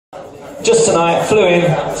just tonight, flew in,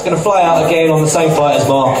 it's going to fly out again on the same flight as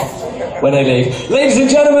Mark when they leave. Ladies and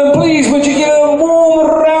gentlemen, please would you give a warm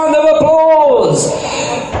round of applause?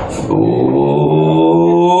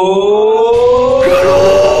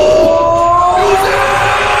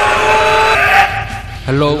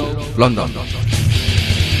 Hello, London.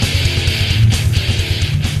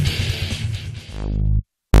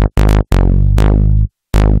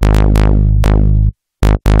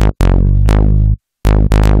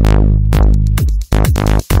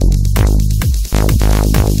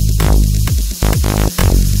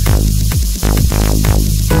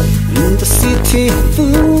 In the city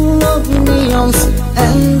full of neons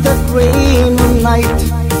and the gray moonlight,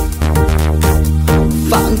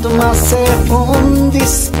 found myself on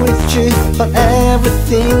this bridge, but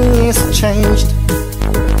everything is changed.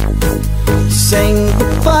 Saying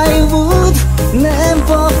goodbye would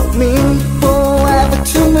never mean forever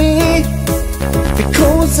to me,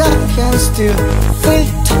 because I can still feel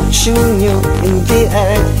touching you in the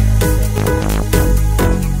air.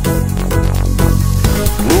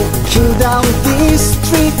 Walking down this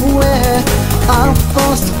street where I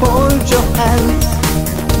first hold your hand,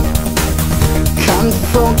 can't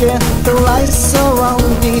forget the lights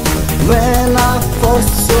around it when I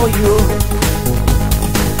first saw you.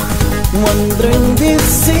 Wandering this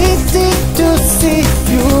city to see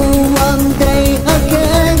you one day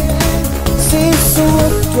again, since you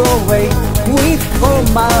walked away with all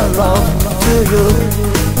my love to you.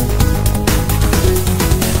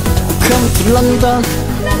 Come to London,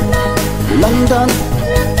 London,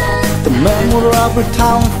 the memorable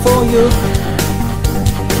town for you.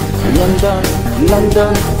 London,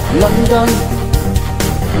 London, London,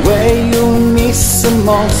 where you miss the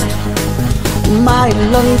most. My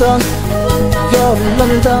London, your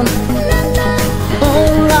London,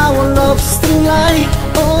 all our love's still light.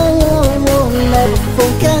 Oh, we'll never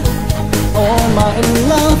forget. Oh, my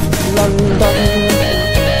love, London.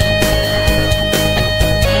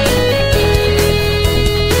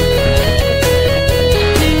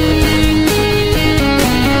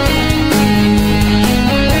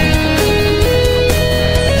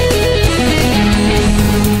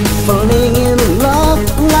 Falling in love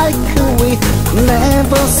like we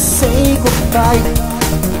never say goodbye,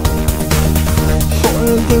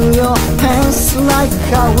 holding your hands like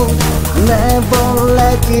I would never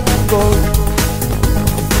let it go.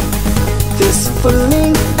 This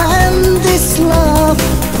feeling and this love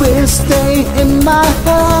will stay in my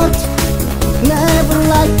heart, never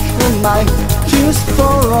like my tears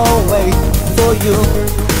fall away for you.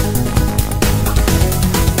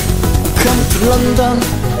 Come to London,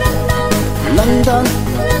 London,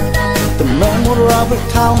 the memorable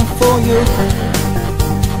town for you.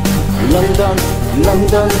 London,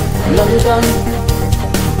 London, London,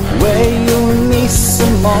 where you miss the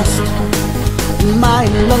most. My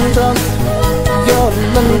London, your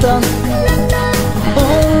London,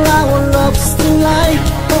 all our love's still light.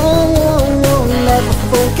 Oh, we'll never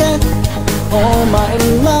forget. Oh, my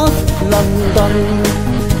love, London.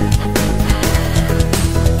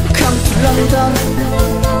 Come to London,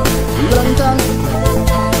 London,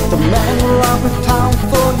 the memorable town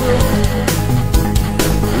for you.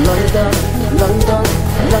 London, London,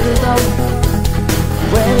 London,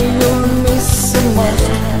 where you miss the most.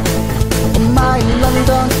 My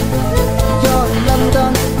London, your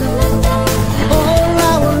London, all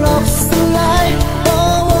our love's still light.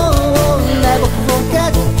 Oh, never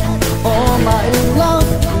forget. Oh, my love,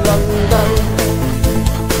 London.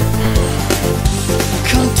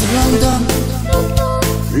 Come to London,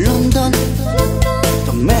 London,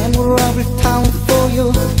 the memorable town for you.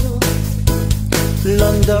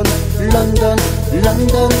 London, London,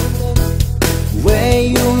 London, where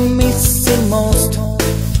you